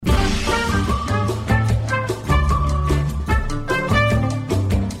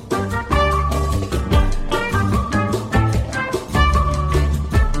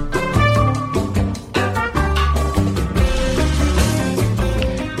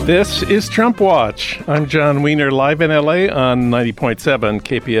This is Trump Watch. I'm John Wiener, live in LA on 90.7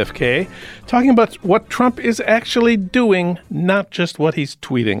 KPFK, talking about what Trump is actually doing, not just what he's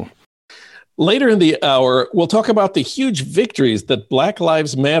tweeting. Later in the hour, we'll talk about the huge victories that Black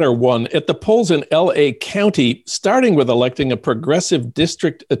Lives Matter won at the polls in LA County, starting with electing a progressive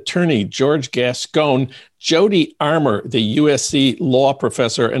district attorney, George Gascon. Jody Armour, the USC law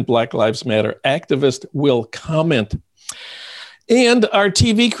professor and Black Lives Matter activist, will comment. And our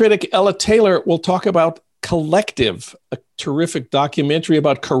TV critic, Ella Taylor, will talk about Collective, a terrific documentary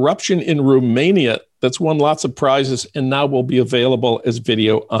about corruption in Romania that's won lots of prizes and now will be available as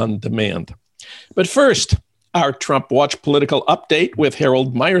video on demand. But first, our Trump Watch political update with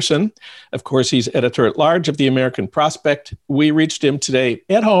Harold Meyerson. Of course, he's editor-at-large of the American Prospect. We reached him today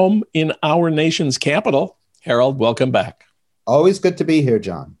at home in our nation's capital. Harold, welcome back. Always good to be here,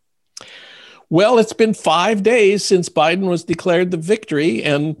 John. Well, it's been 5 days since Biden was declared the victory,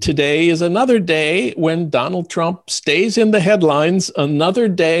 and today is another day when Donald Trump stays in the headlines, another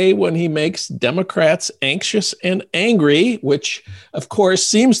day when he makes Democrats anxious and angry, which, of course,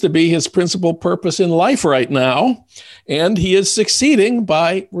 seems to be his principal purpose in life right now. And he is succeeding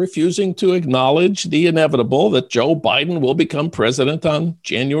by refusing to acknowledge the inevitable that Joe Biden will become president on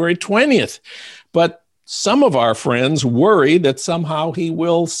January 20th. But some of our friends worry that somehow he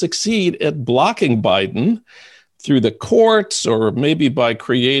will succeed at blocking Biden through the courts, or maybe by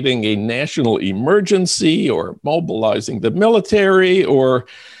creating a national emergency or mobilizing the military, or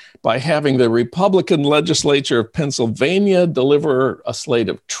by having the Republican legislature of Pennsylvania deliver a slate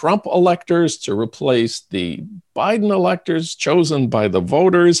of Trump electors to replace the Biden electors chosen by the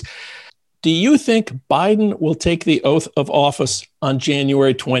voters. Do you think Biden will take the oath of office on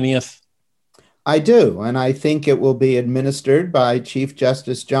January 20th? I do, and I think it will be administered by Chief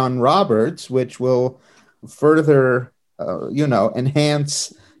Justice John Roberts, which will further,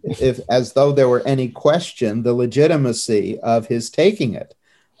 enhance, if as though there were any question, the legitimacy of his taking it.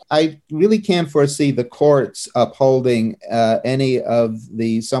 I really can't foresee the courts upholding any of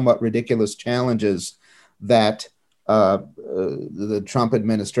the somewhat ridiculous challenges that the Trump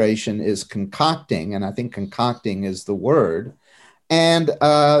administration is concocting, and I think concocting is the word. And,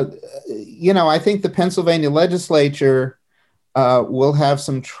 I think the Pennsylvania legislature will have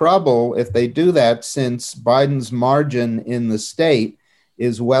some trouble if they do that, since Biden's margin in the state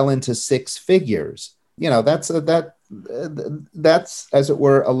is well into six figures. That's, as it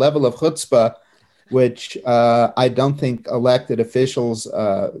were, a level of chutzpah, which I don't think elected officials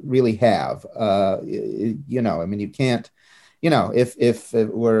really have. You can't, if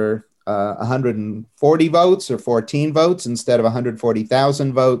it were 140 votes or 14 votes instead of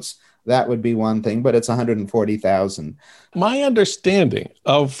 140,000 votes, that would be one thing, but it's 140,000. My understanding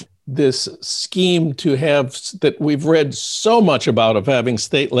of this scheme to have, that we've read so much about, of having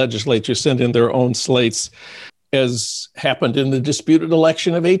state legislatures send in their own slates, as happened in the disputed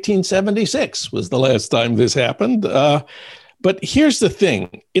election of 1876 was the last time this happened. But here's the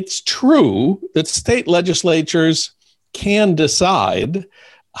thing. It's true that state legislatures can decide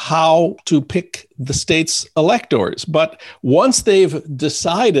how to pick the state's electors. But once they've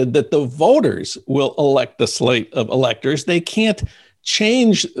decided that the voters will elect the slate of electors, they can't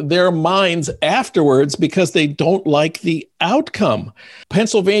change their minds afterwards because they don't like the outcome.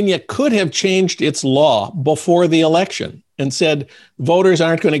 Pennsylvania could have changed its law before the election and said, voters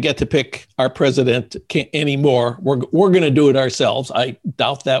aren't going to get to pick our president anymore. We're going to do it ourselves. I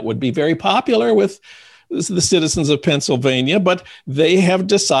doubt that would be very popular with the citizens of Pennsylvania, but they have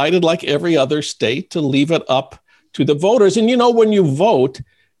decided, like every other state, to leave it up to the voters. And when you vote,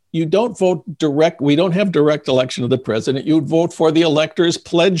 you don't vote direct. We don't have direct election of the president. You vote for the electors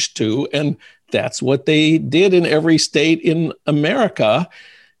pledged to, and that's what they did in every state in America.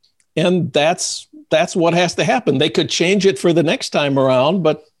 And that's what has to happen. They could change it for the next time around,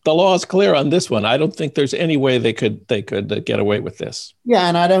 but the law is clear on this one. I don't think there's any way they could get away with this. Yeah,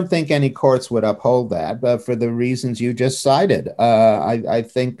 and I don't think any courts would uphold that, but for the reasons you just cited. I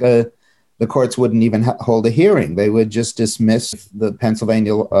think the courts wouldn't even hold a hearing. They would just dismiss. If the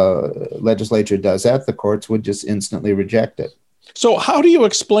Pennsylvania legislature does that, the courts would just instantly reject it. So how do you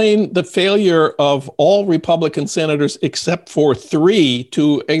explain the failure of all Republican senators except for 3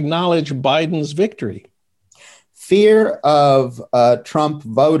 to acknowledge Biden's victory? Fear of Trump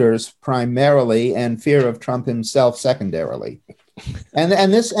voters primarily, and fear of Trump himself secondarily. And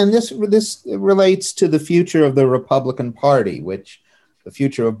this relates to the future of the Republican Party, which the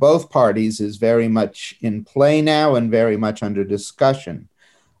future of both parties is very much in play now and very much under discussion.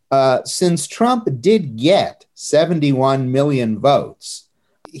 Since Trump did get 71 million votes,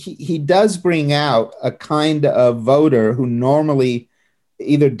 he does bring out a kind of voter who normally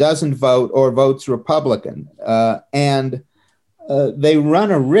either doesn't vote or votes Republican. And they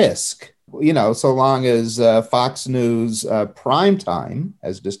run a risk, so long as Fox News primetime,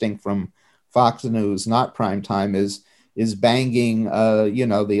 as distinct from Fox News not primetime, is banging,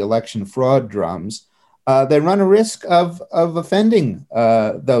 the election fraud drums. They run a risk of offending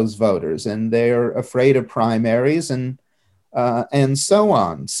those voters, and they're afraid of primaries and so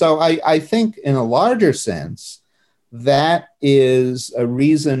on. So I think, in a larger sense, that is a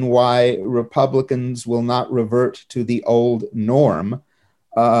reason why Republicans will not revert to the old norm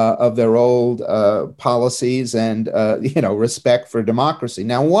of their old policies and respect for democracy.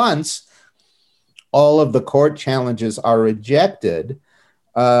 Now, once all of the court challenges are rejected,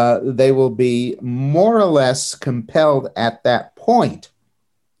 they will be more or less compelled at that point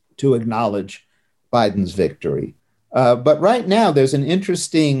to acknowledge Biden's victory. But right now, there's an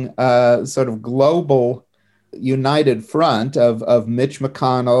interesting sort of global united front of Mitch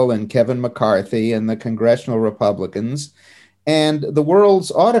McConnell and Kevin McCarthy and the congressional Republicans and the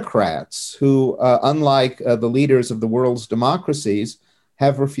world's autocrats who, unlike the leaders of the world's democracies,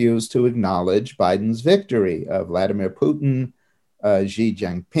 have refused to acknowledge Biden's victory. Vladimir Putin, Xi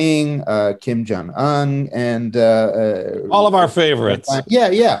Jinping, Kim Jong-un, and all of our favorites.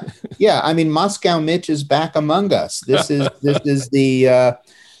 Yeah. I mean, Moscow Mitch is back among us. This is the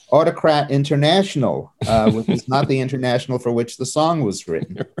Autocrat International, which is not the international for which the song was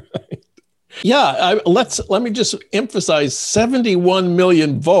written. Right. Yeah, let me just emphasize: 71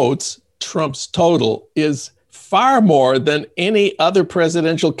 million votes, Trump's total, is far more than any other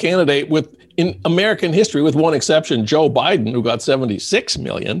presidential candidate in American history, with one exception, Joe Biden, who got 76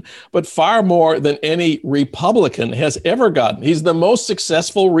 million, but far more than any Republican has ever gotten. He's the most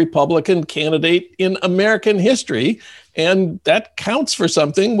successful Republican candidate in American history, and that counts for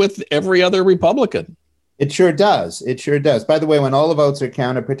something with every other Republican. It sure does. It sure does. By the way, when all the votes are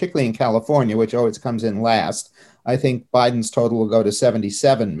counted, particularly in California, which always comes in last, I think Biden's total will go to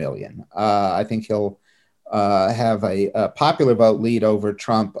 77 million. I think he'll have a popular vote lead over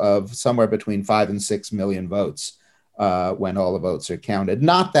Trump of somewhere between 5 and 6 million votes when all the votes are counted.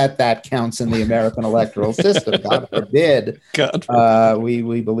 Not that counts in the American electoral system. God forbid.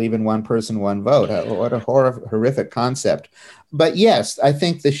 We believe in one person, one vote. What a horrific concept. But yes, I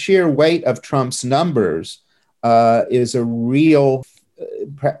think the sheer weight of Trump's numbers is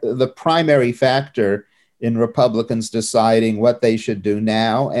the primary factor in Republicans deciding what they should do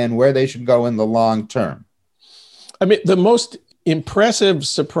now and where they should go in the long term. I mean, the most impressive,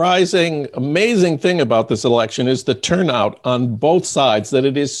 surprising, amazing thing about this election is the turnout on both sides, that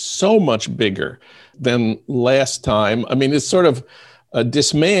it is so much bigger than last time. I mean, it's sort of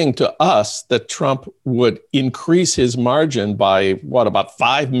dismaying to us that Trump would increase his margin by, about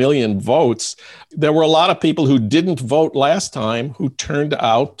 5 million votes. There were a lot of people who didn't vote last time who turned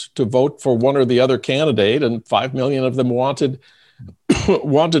out to vote for one or the other candidate, and 5 million of them wanted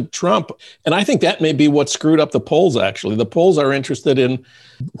Trump. And I think that may be what screwed up the polls, actually. The polls are interested in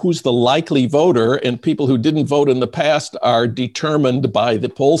who's the likely voter, and people who didn't vote in the past are determined by the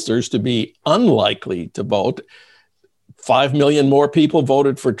pollsters to be unlikely to vote. 5 million more people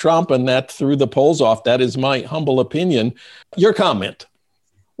voted for Trump, and that threw the polls off. That is my humble opinion. Your comment?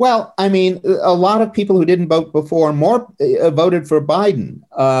 Well, I mean, a lot of people who didn't vote before voted for Biden,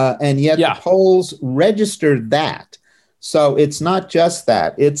 and yet the polls registered that. So it's not just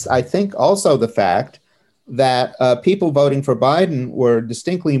that. It's, I think, also the fact that people voting for Biden were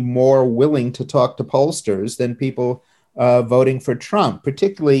distinctly more willing to talk to pollsters than people voting for Trump,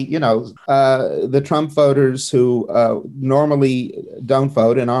 particularly, the Trump voters who normally don't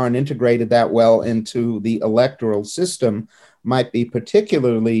vote and aren't integrated that well into the electoral system might be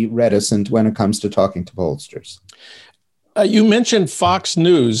particularly reticent when it comes to talking to pollsters. You mentioned Fox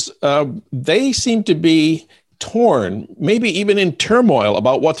News. They seem to be torn, maybe even in turmoil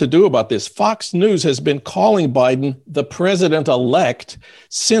about what to do about this. Fox News has been calling Biden the president-elect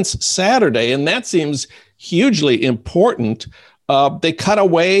since Saturday, and that seems hugely important. They cut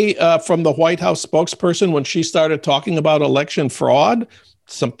away from the White House spokesperson when she started talking about election fraud,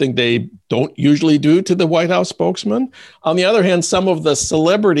 something they don't usually do to the White House spokesman. On the other hand, some of the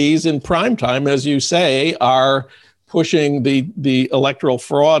celebrities in primetime, as you say, are pushing the electoral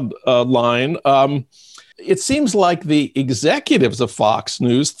fraud line. It seems like the executives of Fox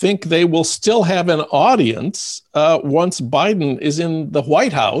News think they will still have an audience once Biden is in the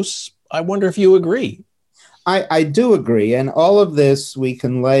White House. I wonder if you agree. I do agree. And all of this we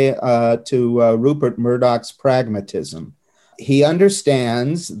can lay to Rupert Murdoch's pragmatism. He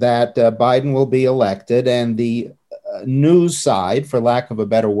understands that Biden will be elected, and the news side, for lack of a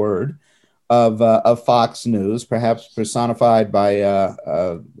better word, of Fox News, perhaps personified by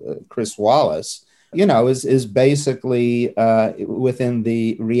Chris Wallace, is basically within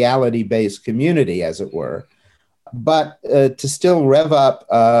the reality-based community, as it were. But to still rev up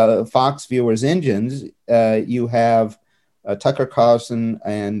Fox viewers' engines, you have Tucker Carlson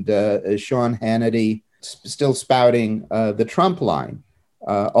and Sean Hannity still spouting the Trump line.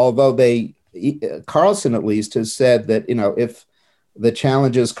 Although Carlson at least has said that, if the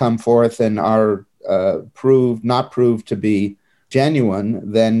challenges come forth and are not proved to be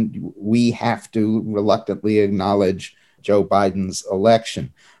genuine, then we have to reluctantly acknowledge Joe Biden's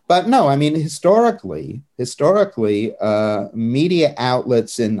election. But no, I mean, historically, media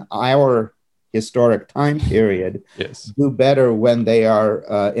outlets in our historic time period do better when they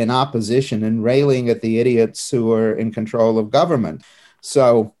are in opposition and railing at the idiots who are in control of government.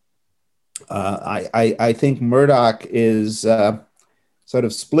 So I think Murdoch is sort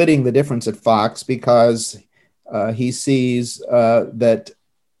of splitting the difference at Fox because he sees that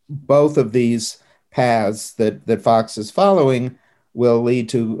both of these paths that Fox is following will lead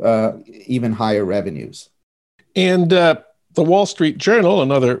to even higher revenues. And the Wall Street Journal,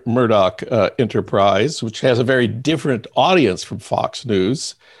 another Murdoch enterprise, which has a very different audience from Fox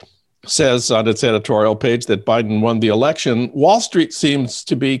News, says on its editorial page that Biden won the election. Wall Street seems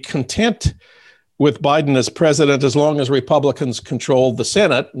to be content with Biden as president as long as Republicans control the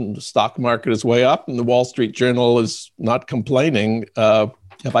Senate, and the stock market is way up, and the Wall Street Journal is not complaining.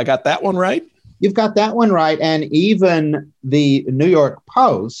 Have I got that one right? You've got that one right. And even the New York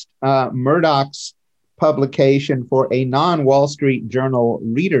Post, Murdoch's publication for a non-Wall Street Journal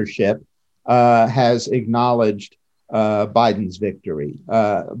readership, has acknowledged Biden's victory.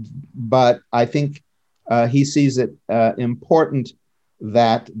 But I think he sees it important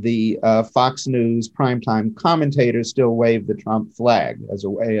that the Fox News primetime commentators still wave the Trump flag as a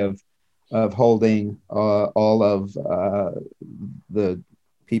way of holding all of the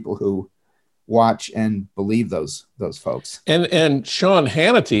people who watch and believe those folks. And Sean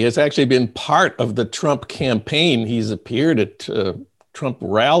Hannity has actually been part of the Trump campaign. He's appeared at Trump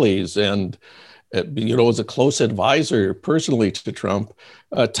rallies and as a close advisor personally to Trump.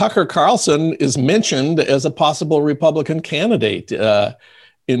 Tucker Carlson is mentioned as a possible Republican candidate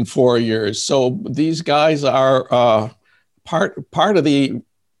in 4 years. So these guys are part of the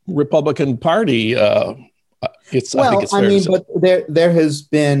Republican Party. I think it's fair to say. But there has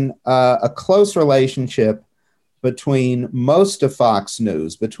been a close relationship between most of Fox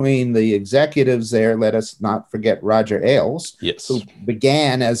News, between the executives there. Let us not forget Roger Ailes, who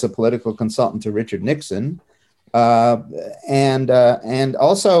began as a political consultant to Richard Nixon, and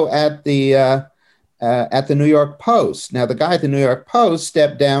also at the New York Post. Now, the guy at the New York Post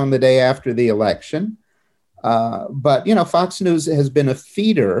stepped down the day after the election. But Fox News has been a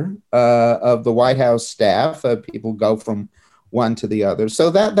feeder of the White House staff. People go from one to the other.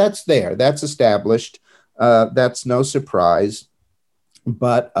 So that's there. That's established. That's no surprise.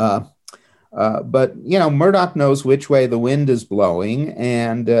 But Murdoch knows which way the wind is blowing,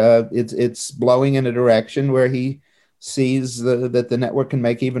 and it's blowing in a direction where he sees that the network can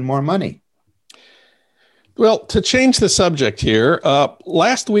make even more money. Well, to change the subject here,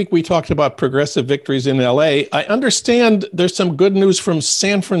 last week we talked about progressive victories in LA. I understand there's some good news from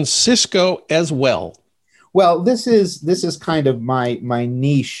San Francisco as well. Well, this is kind of my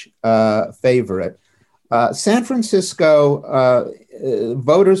niche favorite. San Francisco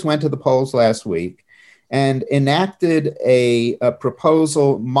voters went to the polls last week and enacted a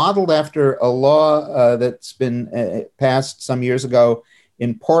proposal modeled after a law that's been passed some years ago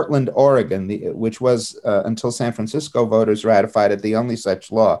in Portland, Oregon, which was, until San Francisco voters ratified it, the only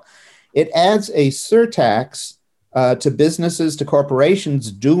such law. It adds a surtax to businesses, to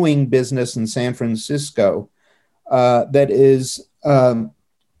corporations doing business in San Francisco that is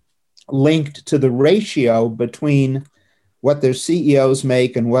linked to the ratio between what their CEOs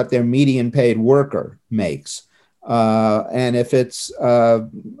make and what their median paid worker makes. And if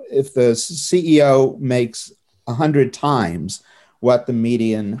the CEO makes 100 times what the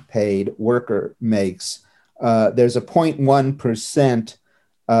median paid worker makes, there's a 0.1%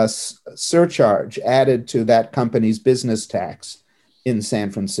 surcharge added to that company's business tax in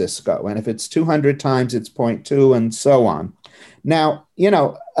San Francisco. And if it's 200 times, it's 0.2 and so on. Now,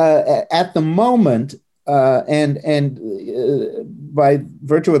 at the moment, and by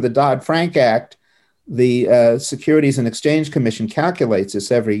virtue of the Dodd-Frank Act, the Securities and Exchange Commission calculates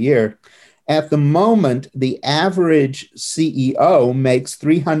this every year. At the moment, the average CEO makes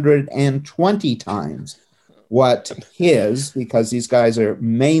 320 times what because these guys are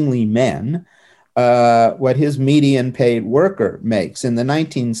mainly men, what his median paid worker makes. In the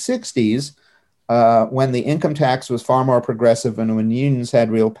 1960s, when the income tax was far more progressive and when unions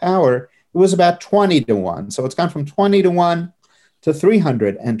had real power, it was about 20 to 1. So it's gone from 20 to 1 to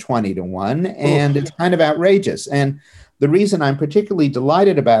 320 to 1, and it's kind of outrageous. And the reason I'm particularly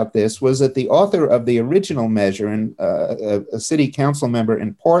delighted about this was that the author of the original measure, and a city council member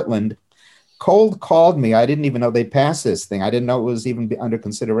in Portland, cold called me. I didn't even know they'd passed this thing. I didn't know it was even under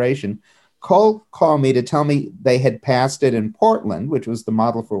consideration. Cold called me to tell me they had passed it in Portland, which was the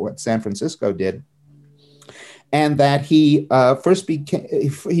model for what San Francisco did, and that he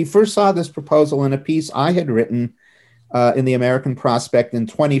first saw this proposal in a piece I had written in the American Prospect in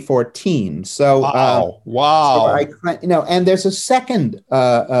 2014. So, wow. So and there's a second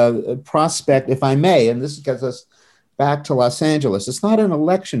prospect, if I may, and this gets us back to Los Angeles. It's not an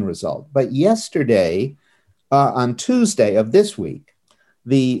election result, but yesterday, on Tuesday of this week,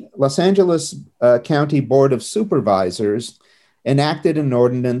 the Los Angeles County Board of Supervisors enacted an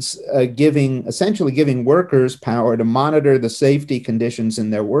ordinance essentially giving workers power to monitor the safety conditions in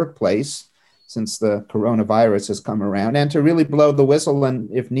their workplace since the coronavirus has come around, and to really blow the whistle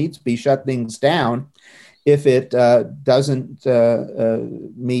and, if needs be, shut things down if it doesn't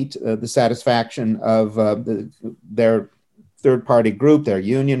meet the satisfaction of their third-party group, their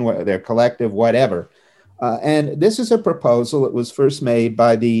union, their collective, whatever. And this is a proposal that was first made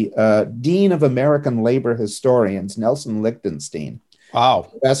by the Dean of American Labor Historians, Nelson Lichtenstein,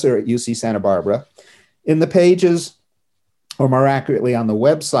 professor at UC Santa Barbara. In the pages, or more accurately on the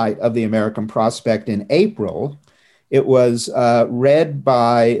website of the American Prospect in April, it was read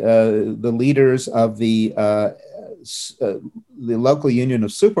by the leaders of the local union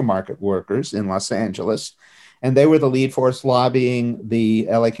of supermarket workers in Los Angeles, and they were the lead force lobbying the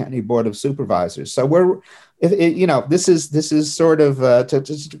LA County Board of Supervisors. So this is sort of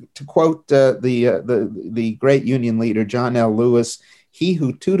to quote the great union leader John L. Lewis: "He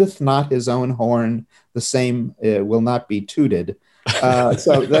who tooteth not his own horn, the same will not be tooted."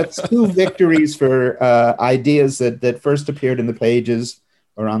 So that's two victories for ideas that first appeared in the pages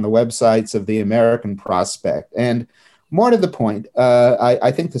or on the websites of the American Prospect. And more to the point,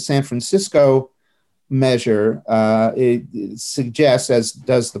 I think the San Francisco measure it suggests, as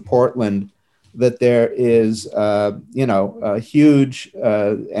does the Portland, that there is a huge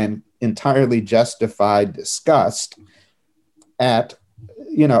and entirely justified disgust at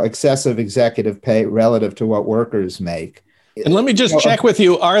excessive executive pay relative to what workers make. And let me just check with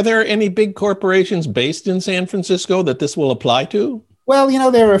you. Are there any big corporations based in San Francisco that this will apply to? Well,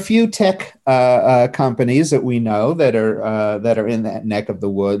 there are a few tech companies that we know that are in that neck of the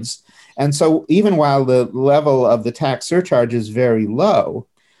woods. And so even while the level of the tax surcharge is very low,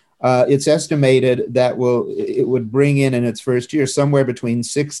 it's estimated that it would bring in its first year somewhere between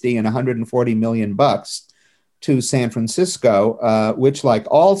 60 and 140 million bucks to San Francisco, which, like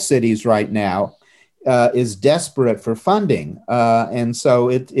all cities right now, is desperate for funding. And so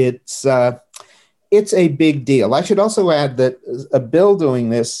it's a big deal. I should also add that a bill doing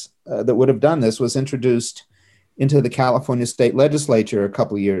this, that would have done this, was introduced into the California state legislature a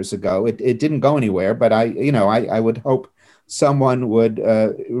couple of years ago. It didn't go anywhere, but I would hope someone would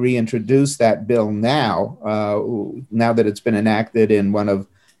reintroduce that bill now that it's been enacted in one of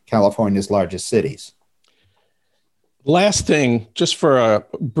California's largest cities. Last thing, just for a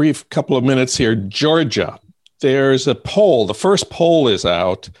brief couple of minutes here, Georgia. There's a poll. The first poll is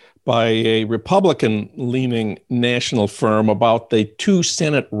out by a Republican-leaning national firm about the 2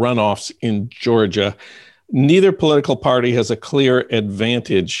 Senate runoffs in Georgia. Neither political party has a clear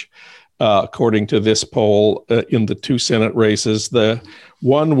advantage, according to this poll, in the 2 Senate races. The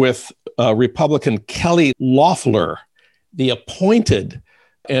one with Republican Kelly Loeffler, the appointed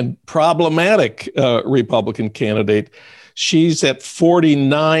and problematic Republican candidate, she's at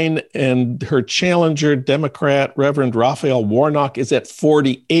 49, and her challenger, Democrat Reverend Raphael Warnock, is at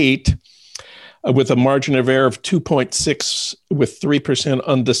 48, with a margin of error of 2.6, with 3%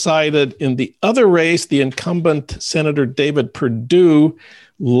 undecided. In the other race, the incumbent Senator David Perdue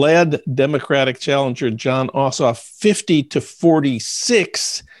led Democratic challenger Jon Ossoff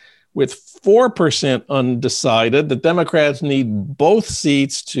 50-46, with 4% undecided. The Democrats need both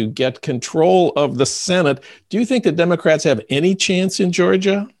seats to get control of the Senate. Do you think the Democrats have any chance in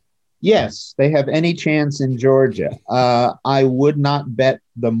Georgia? Yes, they have any chance in Georgia. I would not bet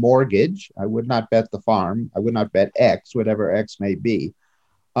the mortgage. I would not bet the farm. I would not bet X, whatever X may be,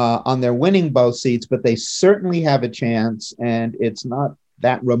 on their winning both seats, but they certainly have a chance, and it's not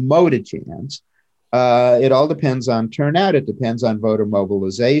that remote a chance. It all depends on turnout. It depends on voter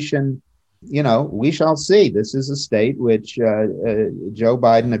mobilization. We shall see. This is a state which Joe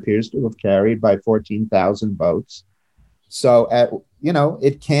Biden appears to have carried by 14,000 votes. So,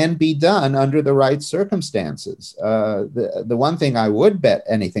 it can be done under the right circumstances. The one thing I would bet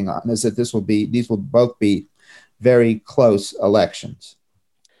anything on is that these will both be very close elections.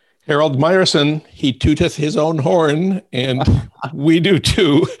 Harold Meyerson, he tooteth his own horn, and we do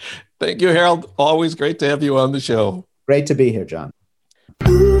too. Thank you, Harold. Always great to have you on the show. Great to be here, John.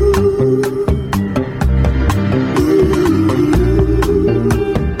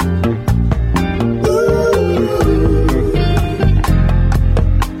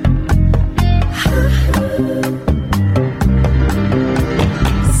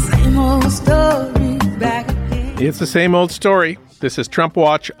 It's the same old story. This is Trump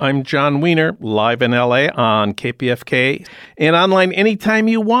Watch. I'm John Wiener, live in LA on KPFK and online anytime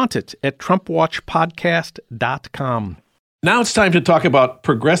you want it at TrumpWatchPodcast.com. Now it's time to talk about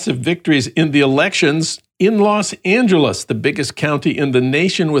progressive victories in the elections in Los Angeles, the biggest county in the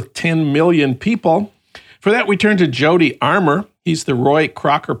nation with 10 million people. For that, we turn to Jody Armour. He's the Roy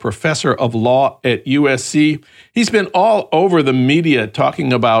Crocker Professor of Law at USC. He's been all over the media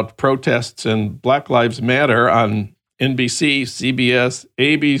talking about protests and Black Lives Matter on NBC, CBS,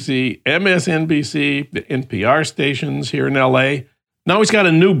 ABC, MSNBC, the NPR stations here in LA. Now he's got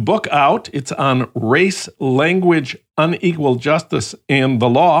a new book out. It's on race, language, unequal justice, and the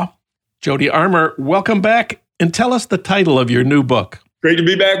law. Jody Armour, welcome back, and tell us the title of your new book. Great to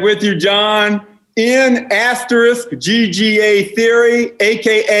be back with you, John. N*GGA theory,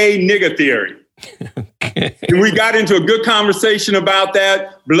 AKA nigger theory. Okay. And we got into a good conversation about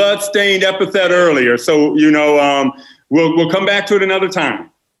that blood-stained epithet earlier. So, we'll come back to it another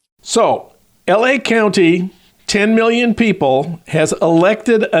time. So, LA County, 10 million people, has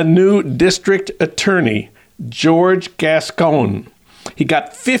elected a new district attorney, George Gascon. He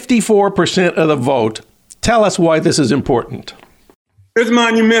got 54% of the vote. Tell us why this is important. It's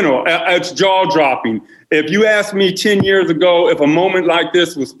monumental. It's jaw-dropping. If you asked me 10 years ago if a moment like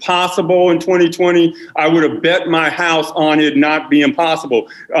this was possible in 2020, I would have bet my house on it not being possible,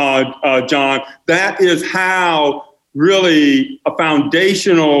 John. That is how really a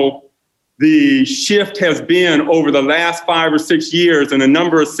foundational the shift has been over the last 5 or 6 years in a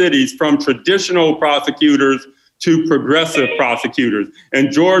number of cities, from traditional prosecutors to progressive prosecutors.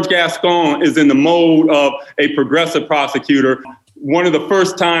 And George Gascon is in the mode of a progressive prosecutor. One of the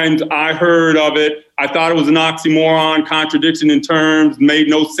first times I heard of it, I thought it was an oxymoron, contradiction in terms, made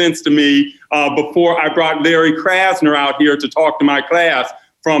no sense to me before I brought Larry Krasner out here to talk to my class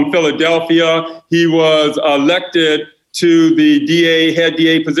from Philadelphia. He was elected to the head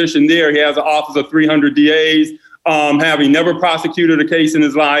DA position there. He has an office of 300 DAs, having never prosecuted a case in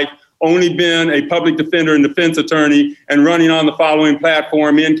his life, only been a public defender and defense attorney, and running on the following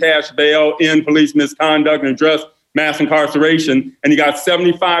platform: in cash bail, in police misconduct, and address mass incarceration. And he got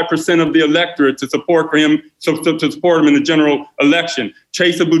 75% of the electorate to support him in the general election.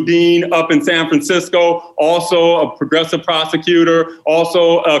 Chesa Boudin up in San Francisco, also a progressive prosecutor,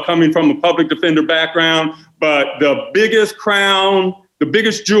 also coming from a public defender background. But the biggest crown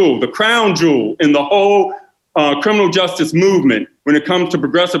jewel in the whole criminal justice movement when it comes to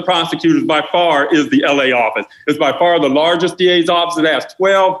progressive prosecutors by far is the LA office. It's by far the largest DA's office. It has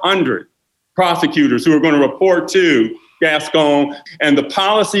 1,200 prosecutors who are going to report to Gascon, and the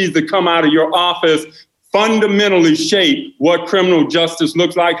policies that come out of your office fundamentally shape what criminal justice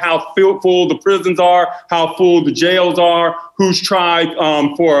looks like, how full the prisons are, how full the jails are, who's tried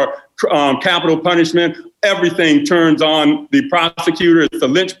for capital punishment. Everything turns on the prosecutor. It's the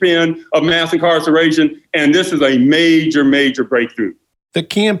linchpin of mass incarceration, and this is a major, major breakthrough. The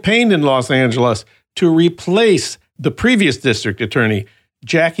campaign in Los Angeles to replace the previous district attorney,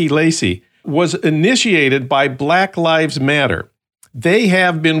 Jackie Lacey, was initiated by Black Lives Matter. They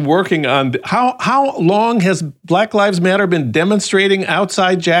have been working on how long has Black Lives Matter been demonstrating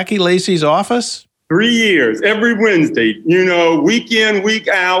outside Jackie Lacey's office? 3 years, every Wednesday, week in, week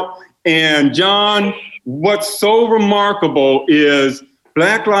out. And John, what's so remarkable is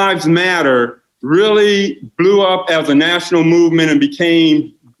Black Lives Matter really blew up as a national movement and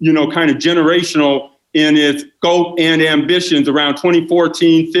became, kind of generational in its scope and ambitions around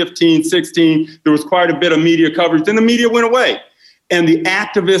 2014, 15, 16. There was quite a bit of media coverage. Then the media went away. And the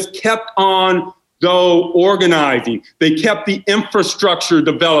activists kept on, though, organizing. They kept the infrastructure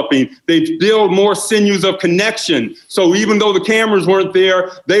developing. They built more sinews of connection. So even though the cameras weren't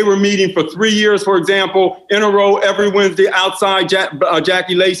there, they were meeting for 3 years, for example, in a row every Wednesday outside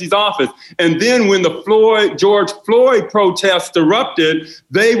Jackie Lacey's office. And then when the George Floyd protests erupted,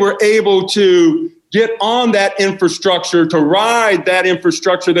 they were able to get on that infrastructure, to ride that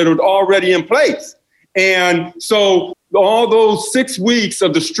infrastructure that was already in place. And so all those 6 weeks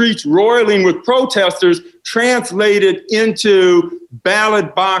of the streets roiling with protesters translated into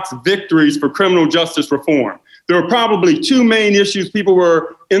ballot box victories for criminal justice reform. There were probably two main issues people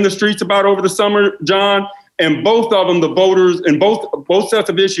were in the streets about over the summer, John, and both of them, the voters, and both sets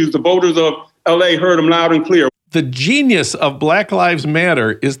of issues, the voters of LA heard them loud and clear. The genius of Black Lives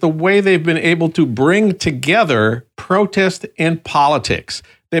Matter is the way they've been able to bring together protest and politics.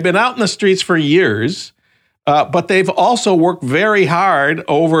 They've been out in the streets for years, but they've also worked very hard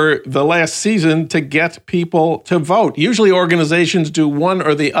over the last season to get people to vote. Usually organizations do one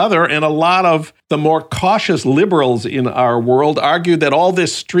or the other, and a lot of the more cautious liberals in our world argue that all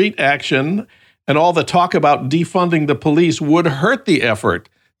this street action and all the talk about defunding the police would hurt the effort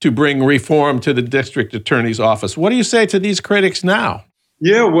to bring reform to the district attorney's office. What do you say to these critics now?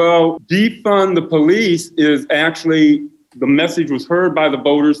 Yeah, well, defund the police is actually, the message was heard by the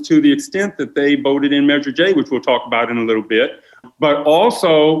voters to the extent that they voted in Measure J, which we'll talk about in a little bit. But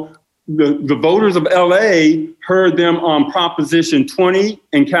also, the voters of LA heard them on Proposition 20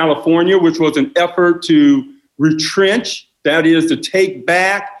 in California, which was an effort to retrench, that is to take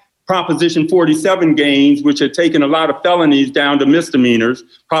back Proposition 47 gains, which had taken a lot of felonies down to misdemeanors.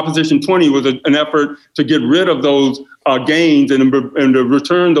 Proposition 20 was an effort to get rid of those gains and to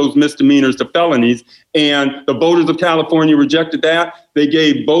return those misdemeanors to felonies. And the voters of California rejected that. They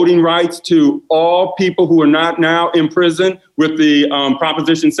gave voting rights to all people who are not now in prison with the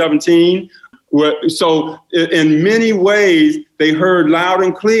Proposition 17. So in many ways, they heard loud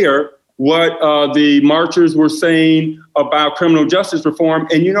and clear what the marchers were saying about criminal justice reform.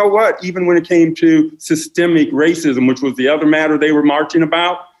 And you know what? Even when it came to systemic racism, which was the other matter they were marching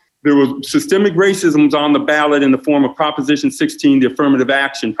about, there was systemic racism on the ballot in the form of Proposition 16, the affirmative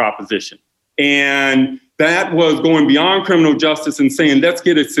action proposition. And that was going beyond criminal justice and saying, let's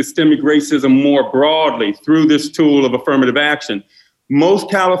get at systemic racism more broadly through this tool of affirmative action. Most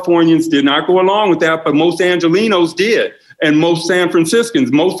Californians did not go along with that, but most Angelenos did. And most San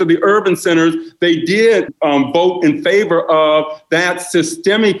Franciscans, most of the urban centers, they did vote in favor of that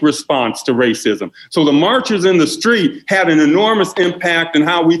systemic response to racism. So the marchers in the street had an enormous impact on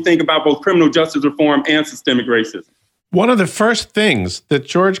how we think about both criminal justice reform and systemic racism. One of the first things that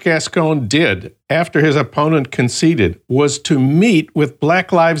George Gascón did after his opponent conceded was to meet with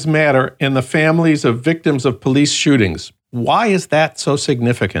Black Lives Matter and the families of victims of police shootings. Why is that so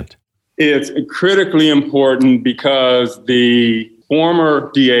significant? It's critically important because the former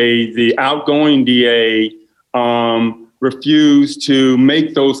DA, the outgoing DA, refused to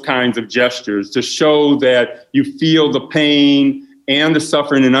make those kinds of gestures to show that you feel the pain and the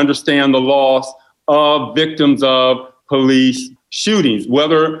suffering and understand the loss of victims of police shootings,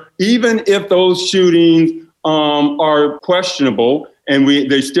 whether even if those shootings are questionable and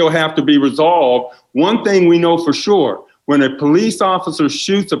they still have to be resolved. One thing we know for sure, when a police officer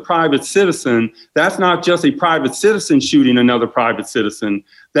shoots a private citizen, that's not just a private citizen shooting another private citizen.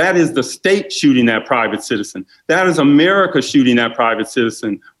 That is the state shooting that private citizen. That is America shooting that private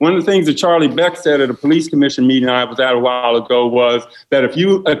citizen. One of the things that Charlie Beck said at a police commission meeting I was at a while ago was that if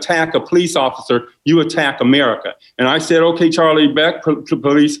you attack a police officer, you attack America. And I said, okay, Charlie Beck,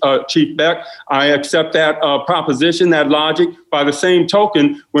 Police Chief Beck, I accept that proposition, that logic. By the same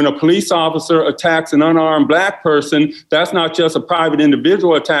token, when a police officer attacks an unarmed Black person, that's not just a private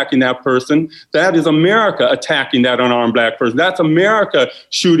individual attacking that person. That is America attacking that unarmed Black person. That's America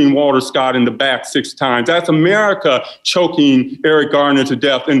shooting Walter Scott in the back 6 times. That's America choking Eric Garner to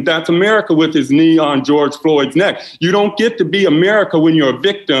death. And that's America with his knee on George Floyd's neck. You don't get to be America when you're a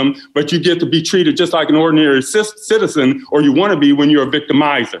victim, but you get to be treated just like an ordinary citizen, or you want to be when you're a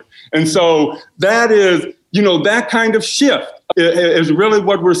victimizer. And so that is, that kind of shift is really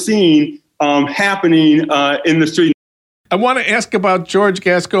what we're seeing happening in the street. I want to ask about George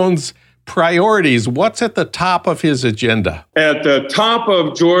Gascón's priorities. What's at the top of his agenda? At the top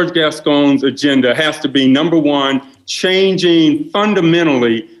of George Gascón's agenda has to be, number one, changing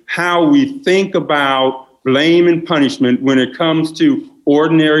fundamentally how we think about blame and punishment when it comes to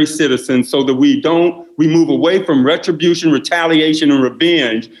ordinary citizens, so that we move away from retribution, retaliation, and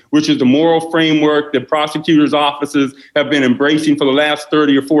revenge, which is the moral framework that prosecutors' offices have been embracing for the last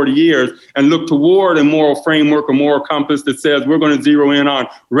 30 or 40 years, and look toward a moral framework, a moral compass that says we're going to zero in on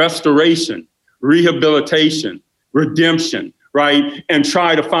restoration, rehabilitation, redemption, right? And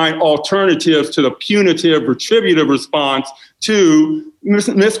try to find alternatives to the punitive, retributive response to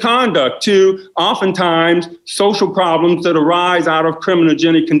misconduct, to oftentimes social problems that arise out of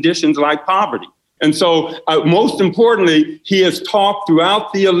criminogenic conditions like poverty. And so most importantly, he has talked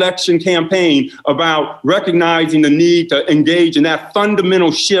throughout the election campaign about recognizing the need to engage in that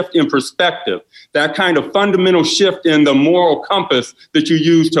fundamental shift in perspective, that kind of fundamental shift in the moral compass that you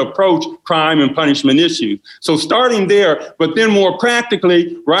use to approach crime and punishment issues. So starting there, but then more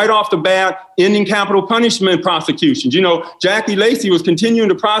practically, right off the bat, ending capital punishment prosecutions. You know, Jackie Lacey was continuing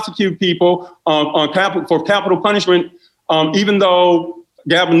to prosecute people for capital punishment, even though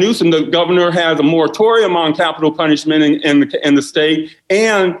Gavin Newsom, the governor, has a moratorium on capital punishment in the state,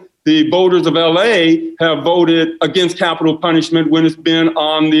 and the voters of LA have voted against capital punishment when it's been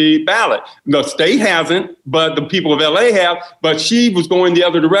on the ballot. The state hasn't, but the people of LA have, but she was going the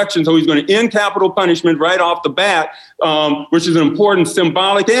other direction. So he's going to end capital punishment right off the bat, which is an important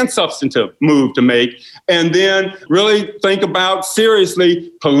symbolic and substantive move to make. And then really think about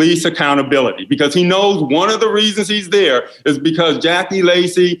seriously police accountability, because he knows one of the reasons he's there is because Jackie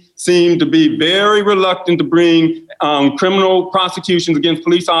Lacey seemed to be very reluctant to bring criminal prosecutions against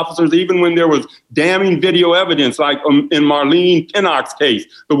police officers, even when there was damning video evidence, like in Marlene Pinnock's case,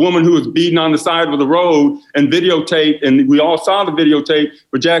 the woman who was beaten on the side of the road and videotaped, and we all saw the videotape,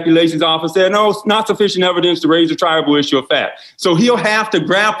 but Jackie Lacey's office said, no, it's not sufficient evidence to raise a triable issue of fact. So he'll have to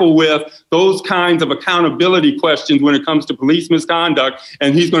grapple with those kinds of accountability questions when it comes to police misconduct,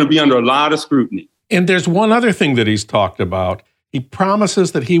 and he's going to be under a lot of scrutiny. And there's one other thing that he's talked about. He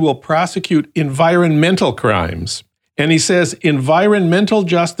promises that he will prosecute environmental crimes. And he says environmental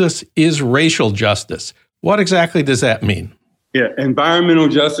justice is racial justice. What exactly does that mean? Yeah, environmental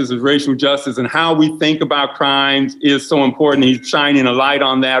justice is racial justice, and how we think about crimes is so important. He's shining a light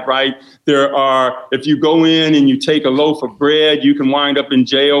on that, right? There are, if you go in and you take a loaf of bread, you can wind up in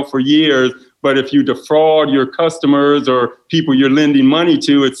jail for years. But if you defraud your customers or people you're lending money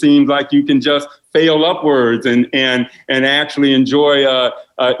to, it seems like you can just fail upwards and actually enjoy a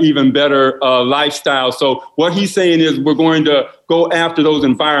even better lifestyle. So what he's saying is we're going to go after those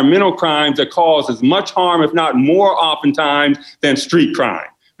environmental crimes that cause as much harm, if not more oftentimes, than street crime,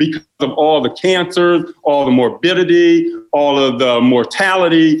 because of all the cancers, all the morbidity, all of the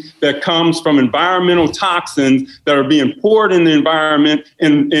mortality that comes from environmental toxins that are being poured in the environment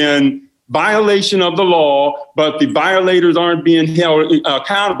in violation of the law, but the violators aren't being held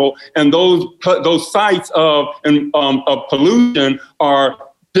accountable, and those sites of pollution are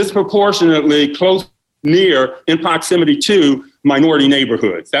disproportionately near in proximity to minority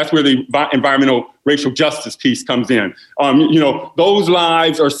neighborhoods. That's where the environmental racial justice piece comes in. Those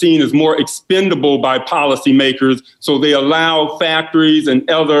lives are seen as more expendable by policymakers, so they allow factories and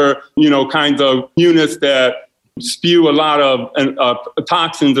other kinds of units that spew a lot of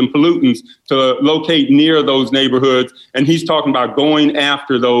toxins and pollutants to locate near those neighborhoods. And he's talking about going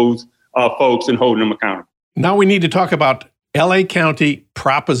after those folks and holding them accountable. Now we need to talk about LA County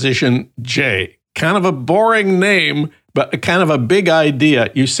Proposition J. Kind of a boring name, but kind of a big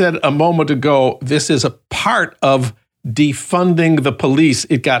idea. You said a moment ago, this is a part of defunding the police.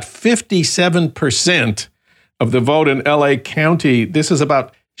 It got 57% of the vote in LA County. This is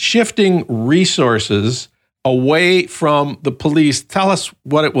about shifting resources away from the police. Tell us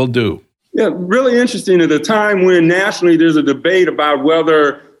what it will do. Yeah, really interesting. At a time when nationally there's a debate about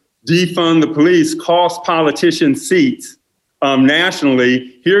whether defund the police costs politicians seats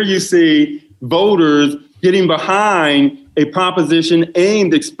nationally, here you see voters getting behind a proposition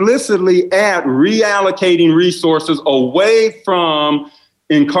aimed explicitly at reallocating resources away from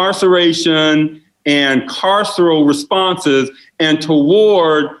incarceration and carceral responses and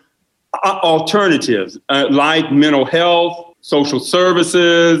toward alternatives like mental health, social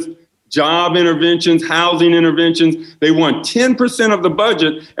services, job interventions, housing interventions. They want 10% of the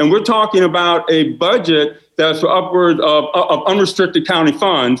budget, and we're talking about a budget that's upwards of unrestricted county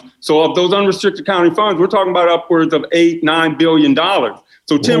funds. So of those unrestricted county funds, we're talking about upwards of $8-9 billion.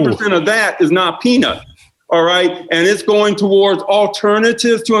 So 10% of that is not peanuts, all right? And it's going towards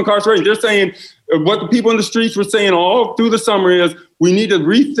alternatives to incarceration. They're saying, what the people in the streets were saying all through the summer is, we need to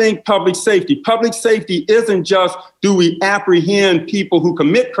rethink public safety. Public safety isn't just, do we apprehend people who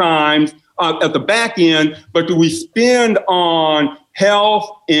commit crimes at the back end, but do we spend on health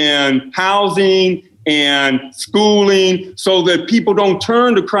and housing and schooling so that people don't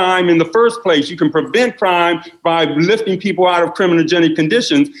turn to crime in the first place? You can prevent crime by lifting people out of criminogenic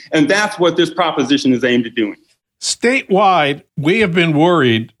conditions, and that's what this proposition is aimed at doing. Statewide, we have been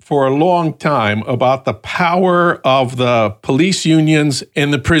worried for a long time about the power of the police unions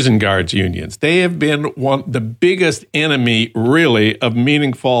and the prison guards unions. They have been the biggest enemy, really, of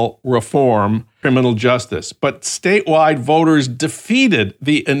meaningful reform. criminal justice. But statewide voters defeated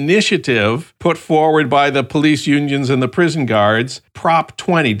the initiative put forward by the police unions and the prison guards, Prop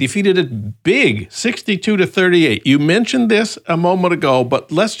 20, defeated it big, 62-38. You mentioned this a moment ago,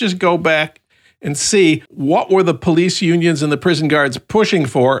 but let's just go back and see what were the police unions and the prison guards pushing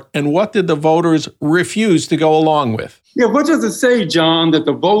for, and what did the voters refuse to go along with? Yeah, what does it say, John, that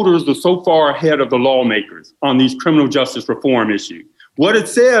the voters are so far ahead of the lawmakers on these criminal justice reform issues? What it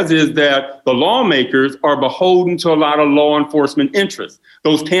says is that the lawmakers are beholden to a lot of law enforcement interests.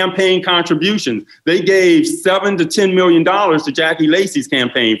 Those campaign contributions, they gave $7 to $10 million to Jackie Lacey's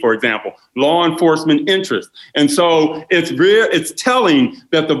campaign, for example, law enforcement interests. And so it's telling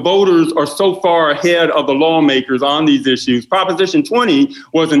that the voters are so far ahead of the lawmakers on these issues. Proposition 20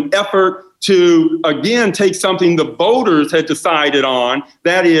 was an effort to, again, take something the voters had decided on,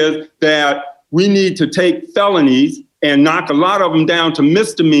 that is that we need to take felonies and knock a lot of them down to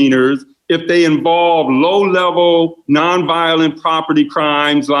misdemeanors if they involve low-level, nonviolent property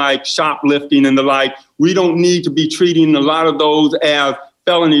crimes like shoplifting and the like. We don't need to be treating a lot of those as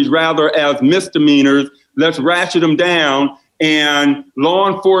felonies, rather as misdemeanors. Let's ratchet them down. And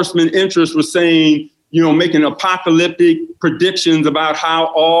law enforcement interests were saying, making apocalyptic predictions about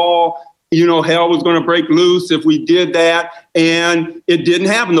how all hell was going to break loose if we did that. And it didn't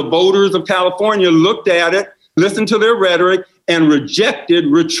happen. The voters of California looked at it, listened to their rhetoric, and rejected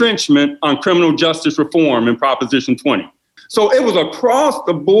retrenchment on criminal justice reform in Proposition 20. So it was across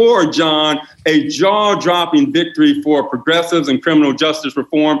the board, John, a jaw-dropping victory for progressives and criminal justice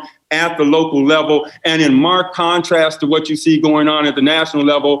reform at the local level, and in marked contrast to what you see going on at the national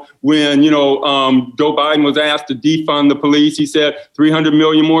level when, Joe Biden was asked to defund the police. He said $300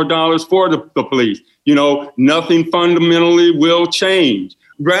 million more for the police. Nothing fundamentally will change.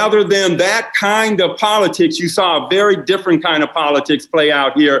 Rather than that kind of politics, you saw a very different kind of politics play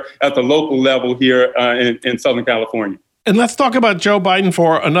out here at the local level here in Southern California. And let's talk about Joe Biden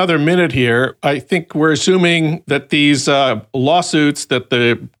for another minute here. I think we're assuming that these lawsuits that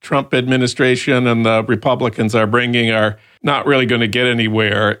the Trump administration and the Republicans are bringing are not really going to get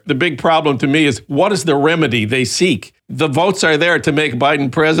anywhere. The big problem to me is, what is the remedy they seek? The votes are there to make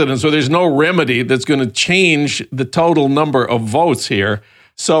Biden president, so there's no remedy that's going to change the total number of votes here.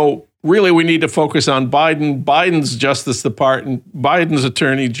 So really, we need to focus on Biden's Justice Department, Biden's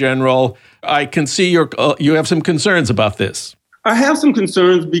Attorney General. I can see you have some concerns about this. I have some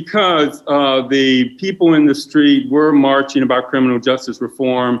concerns because the people in the street were marching about criminal justice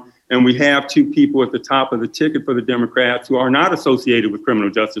reform, and we have two people at the top of the ticket for the Democrats who are not associated with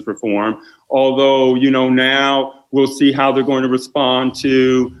criminal justice reform. Although, now we'll see how they're going to respond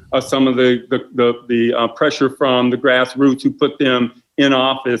to some of the pressure from the grassroots who put them in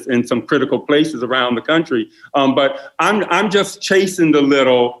office in some critical places around the country. But I'm just chasing the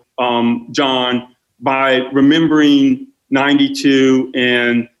little, John, by remembering 92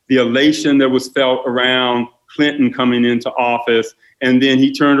 and the elation that was felt around Clinton coming into office. And then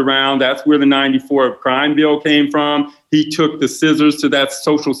he turned around. That's where the 94 crime bill came from. He took the scissors to that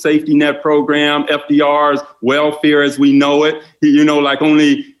social safety net program, FDR's welfare as we know it. Like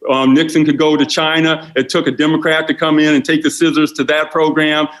only Nixon could go to China. It took a Democrat to come in and take the scissors to that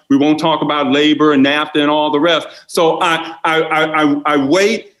program. We won't talk about labor and NAFTA and all the rest. So I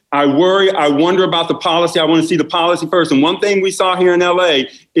wait. I worry. I wonder about the policy. I want to see the policy first. And one thing we saw here in LA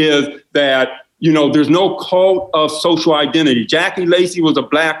is that there's no cult of social identity. Jackie Lacey was a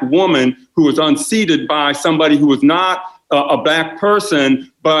Black woman who was unseated by somebody who was not a Black person,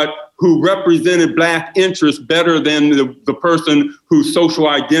 but who represented Black interests better than the person whose social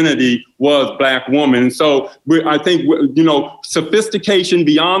identity was Black woman. And so I think, sophistication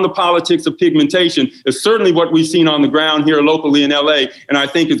beyond the politics of pigmentation is certainly what we've seen on the ground here locally in LA. And I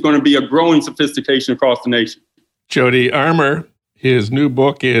think it's going to be a growing sophistication across the nation. Jody Armour. His new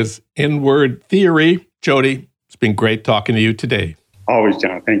book is N-Word Theory. Jody, it's been great talking to you today. Always,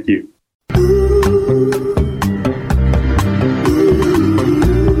 John. Thank you.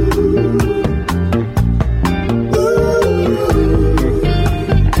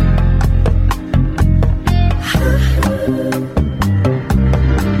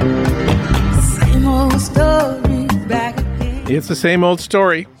 It's the same old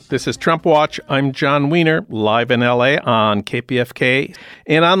story. This is Trump Watch. I'm John Wiener, live in LA on KPFK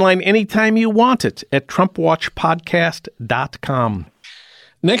and online anytime you want it at TrumpWatchPodcast.com.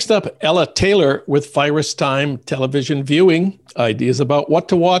 Next up, Ella Taylor with Virus Time Television Viewing, ideas about what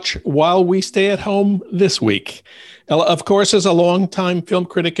to watch while we stay at home this week. Ella, of course, is a longtime film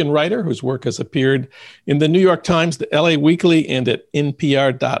critic and writer whose work has appeared in the New York Times, the LA Weekly, and at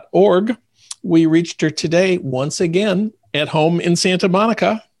NPR.org. We reached her today once again at home in Santa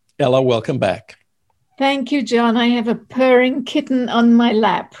Monica. Ella, welcome back. Thank you, John. I have a purring kitten on my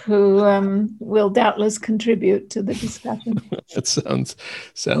lap who will doubtless contribute to the discussion. That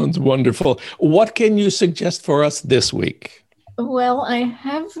sounds wonderful. What can you suggest for us this week? Well, I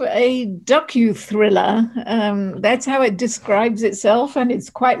have a docu-thriller. That's how it describes itself, and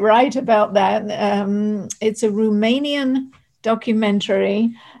it's quite right about that. It's a Romanian documentary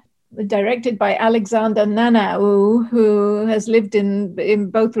directed by Alexander Nanau, who has lived in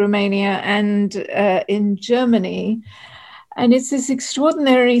both Romania and in Germany. And it's this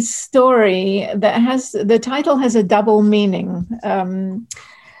extraordinary story that the title has a double meaning.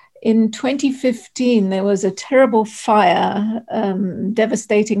 In 2015, there was a terrible fire,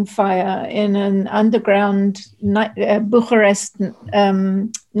 devastating fire in an underground Bucharest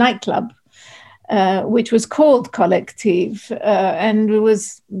nightclub, which was called Collectiv, and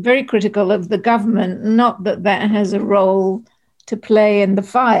was very critical of the government, not that that has a role to play in the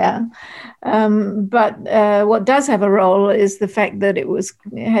fire. But what does have a role is the fact that it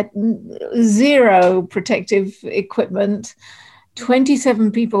had zero protective equipment.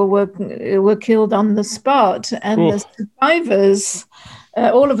 27 people were killed on the spot, and the survivors,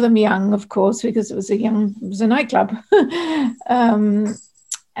 all of them young, of course, because it was a nightclub.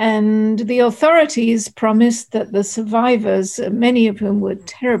 And the authorities promised that the survivors, many of whom were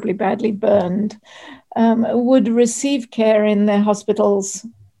terribly badly burned, would receive care in their hospitals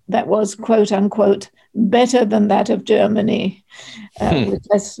that was, quote unquote, better than that of Germany, which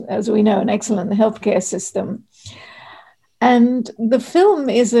is, as we know, an excellent healthcare system. And the film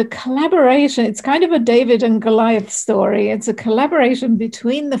is a collaboration. It's kind of a David and Goliath story. It's a collaboration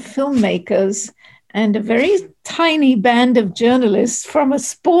between the filmmakers and a very tiny band of journalists from a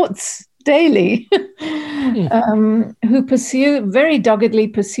sports daily who very doggedly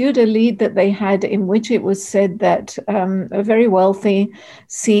pursued a lead that they had, in which it was said that a very wealthy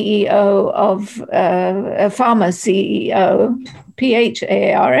CEO of a pharma CEO,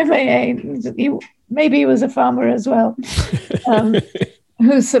 Pharma, maybe he was a farmer as well, who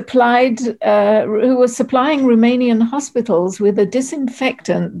was supplying Romanian hospitals with a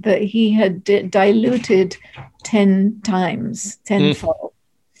disinfectant that he had diluted 10 times, tenfold.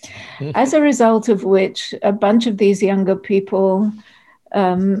 As a result of which, a bunch of these younger people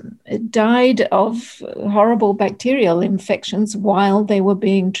died of horrible bacterial infections while they were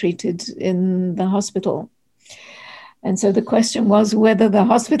being treated in the hospital. And so the question was whether the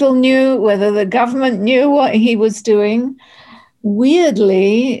hospital knew, whether the government knew what he was doing.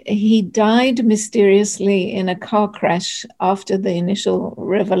 Weirdly, he died mysteriously in a car crash after the initial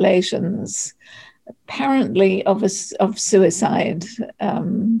revelations, apparently of suicide.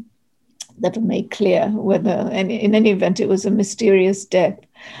 Never made clear whether, in any event, it was a mysterious death.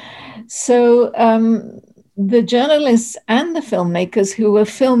 So the journalists and the filmmakers who were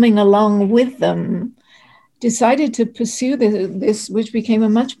filming along with them decided to pursue this, which became a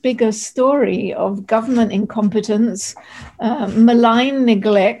much bigger story of government incompetence, malign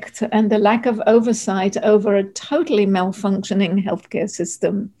neglect, and the lack of oversight over a totally malfunctioning healthcare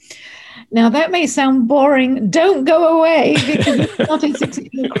system. Now, that may sound boring. Don't go away, because it's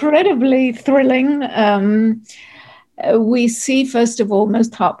incredibly thrilling. We see, first of all,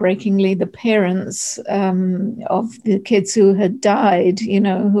 most heartbreakingly, the parents of the kids who had died,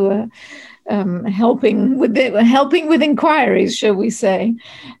 who are helping with inquiries, shall we say.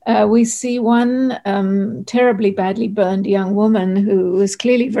 We see one terribly badly burned young woman who was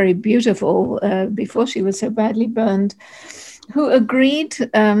clearly very beautiful before she was so badly burned, who agreed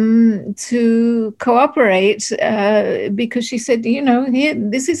to cooperate because she said, here,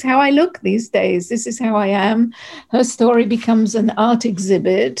 this is how I look these days. This is how I am. Her story becomes an art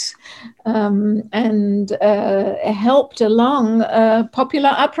exhibit and helped along a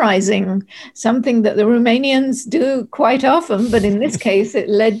popular uprising, something that the Romanians do quite often. But in this case, it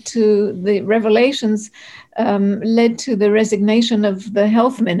led to the revelations, led to the resignation of the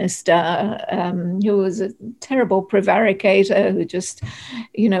health minister, who was a terrible prevaricator who just,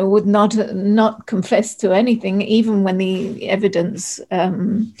 would not confess to anything, even when the evidence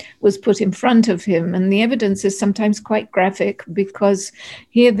was put in front of him. And the evidence is sometimes quite graphic, because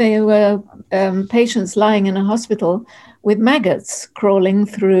here there were patients lying in a hospital with maggots crawling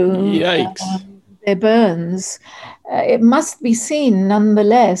through their burns. It must be seen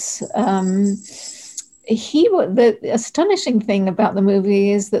nonetheless. The astonishing thing about the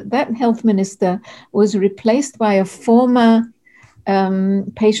movie is that health minister was replaced by a former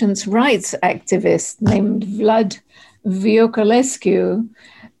patients' rights activist named Vlad Voiculescu,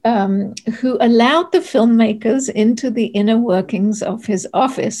 who allowed the filmmakers into the inner workings of his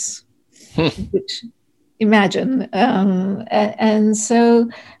office, which imagine. And so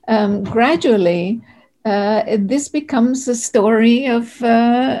gradually, this becomes a story of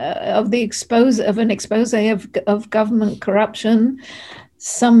an expose of government corruption.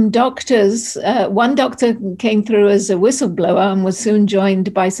 Some doctors, one doctor came through as a whistleblower and was soon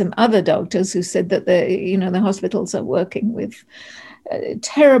joined by some other doctors who said that the hospitals are working with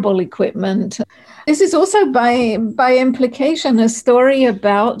terrible equipment. This is also by implication a story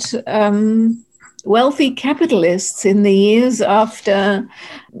about wealthy capitalists in the years after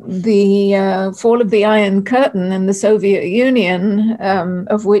the fall of the Iron Curtain and the Soviet Union,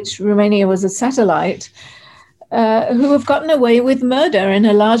 of which Romania was a satellite, who have gotten away with murder in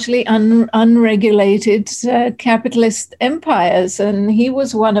a largely unregulated capitalist empires. And he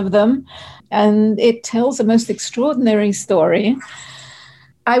was one of them. And it tells a most extraordinary story.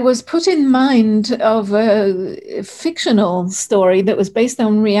 I was put in mind of a fictional story that was based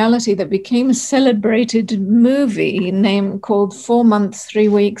on reality that became a celebrated movie called 4 Months, 3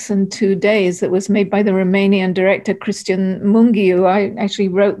 Weeks and 2 Days that was made by the Romanian director Cristian Mungiu. I actually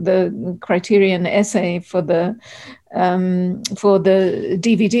wrote the Criterion essay for the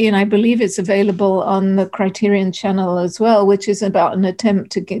DVD, and I believe it's available on the Criterion channel as well, which is about an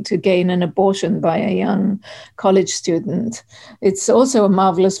attempt to gain an abortion by a young college student. It's also a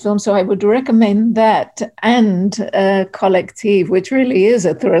marvelous film, so I would recommend that and Collective, which really is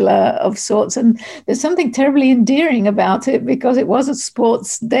a thriller of sorts. And there's something terribly endearing about it because it was a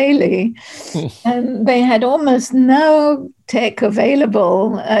sports daily, and they had almost no tech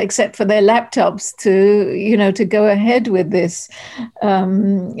available except for their laptops to go ahead with this.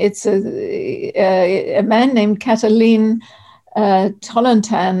 It's a man named Cătălin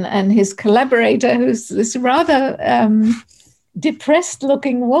Tolontan and his collaborator, who's this rather depressed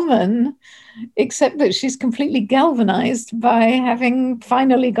looking woman, except that she's completely galvanized by having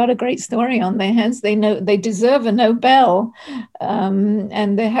finally got a great story on their hands. They know they deserve a Nobel,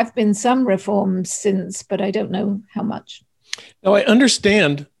 and there have been some reforms since, but I don't know how much. Now, I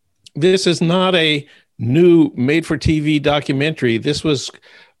understand this is not a new made-for-TV documentary. This was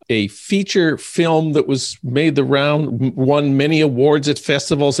a feature film that was made the round, won many awards at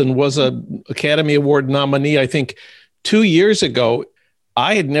festivals, and was an Academy Award nominee, I think, 2 years ago.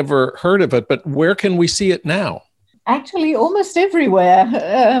 I had never heard of it, but where can we see it now? Actually, almost everywhere.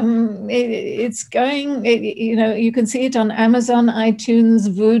 It's going, you can see it on Amazon, iTunes,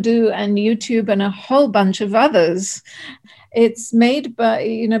 Vudu, and YouTube, and a whole bunch of others. It's made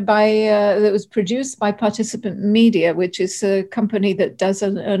it was produced by Participant Media, which is a company that does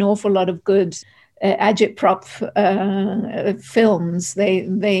an awful lot of good agitprop films.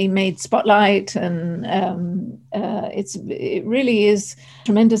 They made Spotlight, and it really is a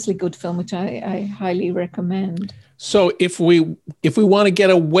tremendously good film, which I highly recommend. So if we want to get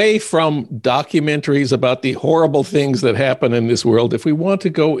away from documentaries about the horrible things that happen in this world, if we want to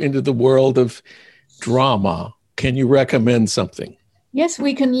go into the world of drama, can you recommend something? Yes,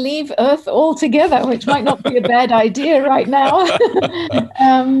 we can leave Earth altogether, which might not be a bad idea right now,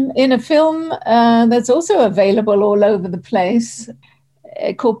 in a film that's also available all over the place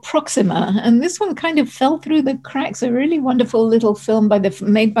called Proxima. And this one kind of fell through the cracks, a really wonderful little film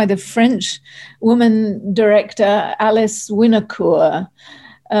made by the French woman director Alice Winocour.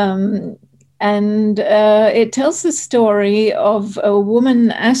 And it tells the story of a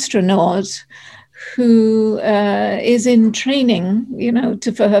woman astronaut who is in training,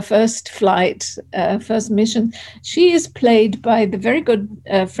 for her first flight, first mission. She is played by the very good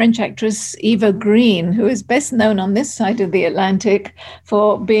French actress Eva Green, who is best known on this side of the Atlantic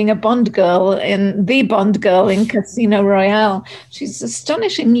for being a Bond girl in Casino Royale. She's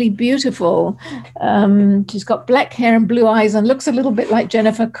astonishingly beautiful. She's got black hair and blue eyes and looks a little bit like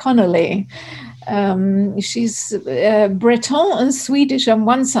Jennifer Connelly. She's Breton and Swedish on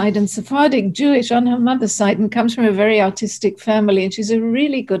one side and Sephardic Jewish on her mother's side, and comes from a very artistic family, and she's a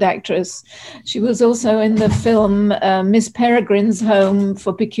really good actress. She was also in the film Miss Peregrine's Home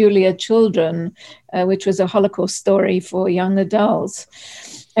for Peculiar Children, which was a Holocaust story for young adults.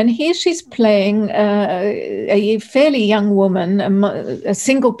 And here she's playing a fairly young woman, a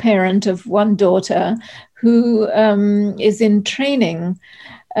single parent of one daughter, who is in training.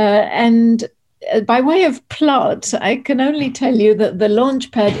 And by way of plot, I can only tell you that the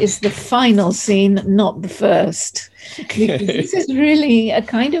launch pad is the final scene, not the first. Okay. Because this is really a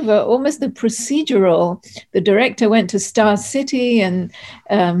kind of almost a procedural. The director went to Star City and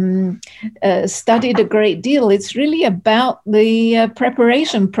studied a great deal. It's really about the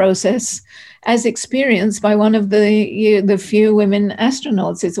preparation process as experienced by one of the few women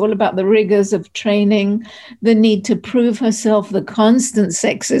astronauts. It's all about the rigors of training, the need to prove herself, the constant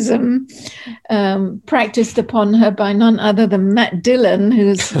sexism practiced upon her by none other than Matt Dillon,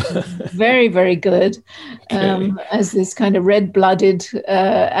 who's very, very good as this kind of red-blooded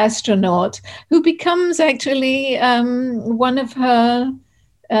astronaut, who becomes actually one of her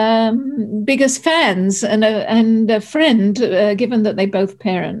biggest fans and a friend, given that they both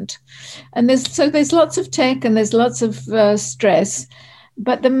parent. And there's lots of tech and there's lots of stress.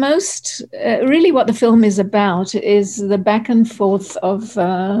 But the most, really what the film is about is the back and forth of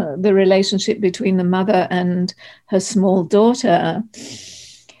the relationship between the mother and her small daughter,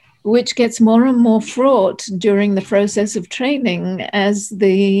 which gets more and more fraught during the process of training as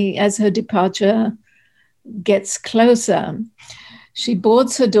her departure gets closer. She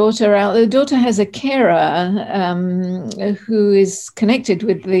boards her daughter out. The daughter has a carer who is connected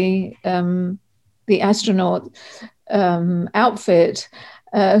with the astronaut outfit,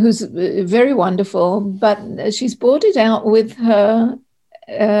 who's very wonderful, but she's boarded out with the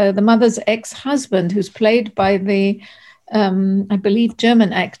mother's ex-husband, who's played by the I believe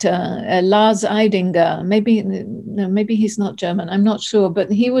German actor Lars Eidinger. Maybe he's not German. I'm not sure,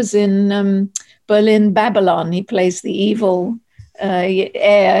 but he was in Berlin Babylon. He plays the evil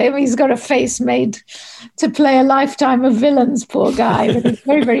heir. He's got a face made to play a lifetime of villains, poor guy, but he's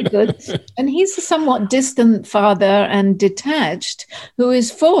very, very good. And he's a somewhat distant father and detached who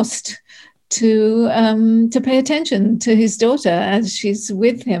is forced to pay attention to his daughter as she's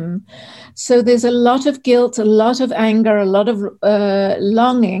with him. So there's a lot of guilt, a lot of anger, a lot of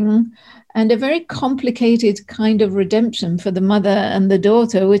longing, and a very complicated kind of redemption for the mother and the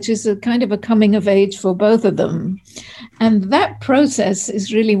daughter, which is a kind of a coming of age for both of them. And that process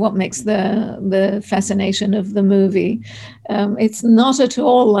is really what makes the fascination of the movie. It's not at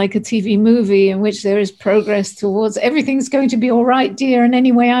all like a TV movie in which there is progress towards everything's going to be all right, dear, and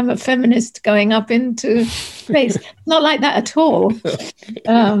anyway, I'm a feminist going up into space. Not like that at all.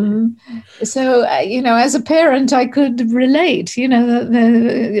 So, as a parent, I could relate.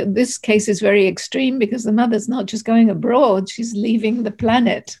 This case is very extreme because the mother's not just going abroad, she's leaving the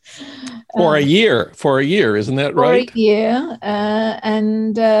planet. For a year, isn't that right? For a year.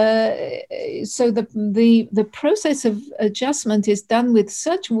 So the process of adjustment is done with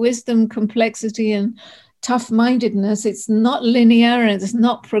such wisdom, complexity, and tough-mindedness. It's not linear and it's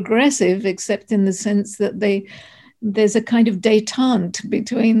not progressive, except in the sense that there's a kind of détente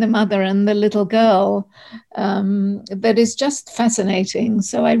between the mother and the little girl that is just fascinating.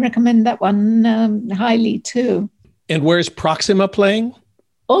 So I recommend that one highly too. And where's Proxima playing?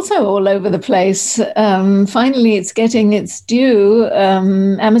 Also all over the place. Finally, it's getting its due.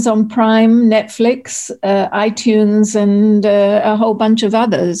 Amazon Prime, Netflix, iTunes, and a whole bunch of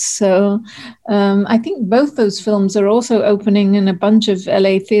others. So I think both those films are also opening in a bunch of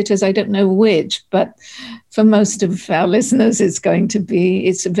LA theaters. I don't know which, but for most of our listeners, it's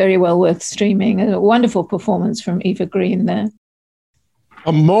very well worth streaming. A wonderful performance from Eva Green there.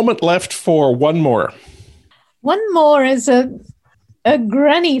 A moment left for one more. One more is a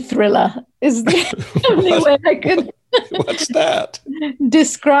granny thriller is the only way I could What's that?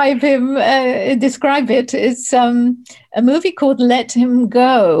 describe it. It's a movie called Let Him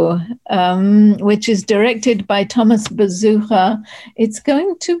Go, which is directed by Thomas Bezucha. It's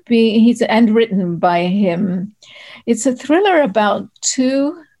going to be, and written by him. It's a thriller about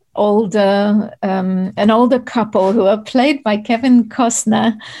an older couple who are played by Kevin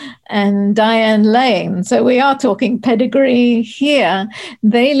Costner and Diane Lane. So we are talking pedigree here.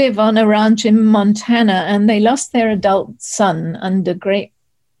 They live on a ranch in Montana and they lost their adult son under great,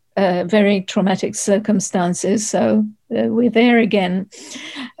 very traumatic circumstances. So we're there again.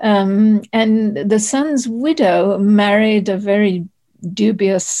 And the son's widow married a very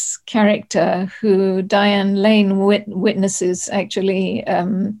dubious character who Diane Lane witnesses actually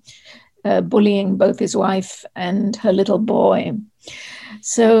bullying both his wife and her little boy.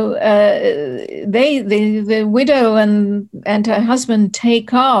 So the widow and her husband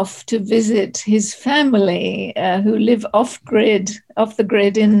take off to visit his family who live off the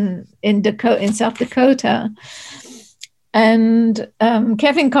grid in South Dakota. And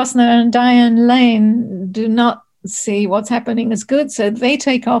Kevin Costner and Diane Lane do not see what's happening as good. So they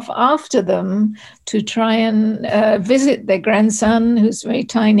take off after them to try and visit their grandson, who's very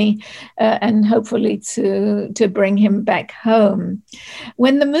tiny, and hopefully to bring him back home.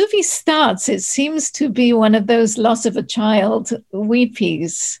 When the movie starts, it seems to be one of those loss of a child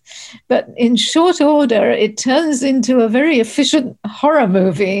weepies. But in short order, it turns into a very efficient horror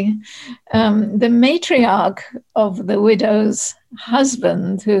movie. The matriarch of the widow's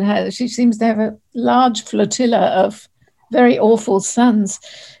husband, she seems to have a large flotilla of very awful sons,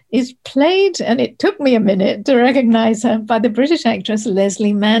 is played, and it took me a minute to recognize her, by the British actress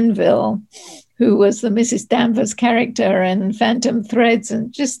Leslie Manville, who was the Mrs. Danvers character in Phantom Threads,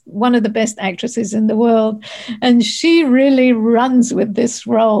 and just one of the best actresses in the world. And she really runs with this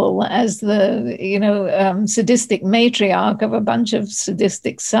role as the, sadistic matriarch of a bunch of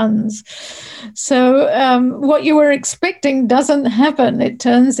sadistic sons. So what you were expecting doesn't happen. It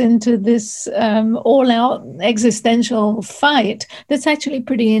turns into this all-out existential fight that's actually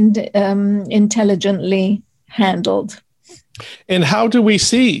pretty intelligently handled. And how do we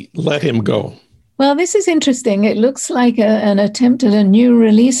see Let Him Go? Well, this is interesting. It looks like an attempt at a new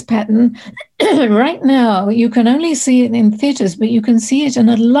release pattern. Right now, you can only see it in theaters, but you can see it in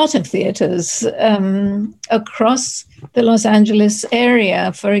a lot of theaters across the Los Angeles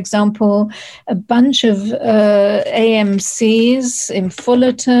area. For example, a bunch of AMCs in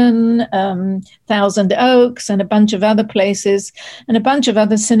Fullerton, Thousand Oaks, and a bunch of other places, and a bunch of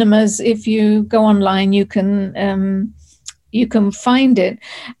other cinemas. If you go online, you can find it.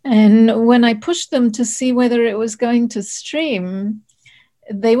 And when I pushed them to see whether it was going to stream,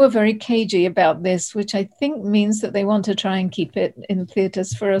 they were very cagey about this, which I think means that they want to try and keep it in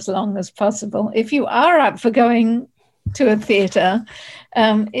theaters for as long as possible. If you are up for going to a theater,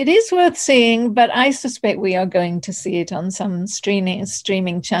 it is worth seeing, but I suspect we are going to see it on some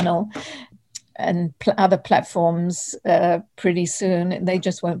streaming channel and other platforms pretty soon. They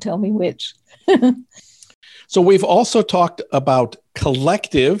just won't tell me which. So we've also talked about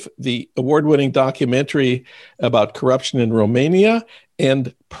Collective, the award-winning documentary about corruption in Romania,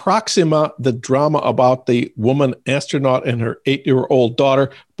 and Proxima, the drama about the woman astronaut and her 8-year-old daughter.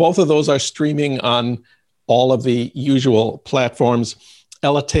 Both of those are streaming on all of the usual platforms.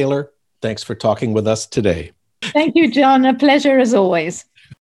 Ella Taylor, thanks for talking with us today. Thank you, John. A pleasure as always.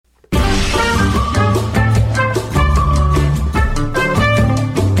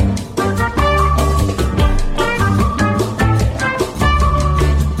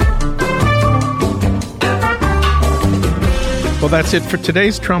 Well, that's it for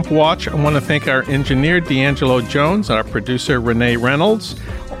today's Trump Watch. I want to thank our engineer, D'Angelo Jones, our producer, Renee Reynolds.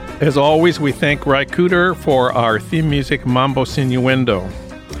 As always, we thank Ry Cooter for our theme music, Mambo Sinuendo.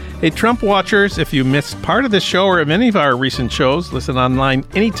 Hey, Trump Watchers, if you missed part of this show or of any of our recent shows, listen online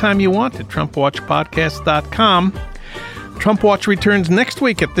anytime you want at TrumpWatchPodcast.com. Trump Watch returns next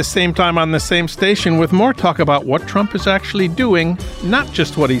week at the same time on the same station with more talk about what Trump is actually doing, not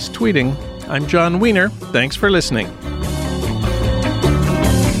just what he's tweeting. I'm John Wiener. Thanks for listening.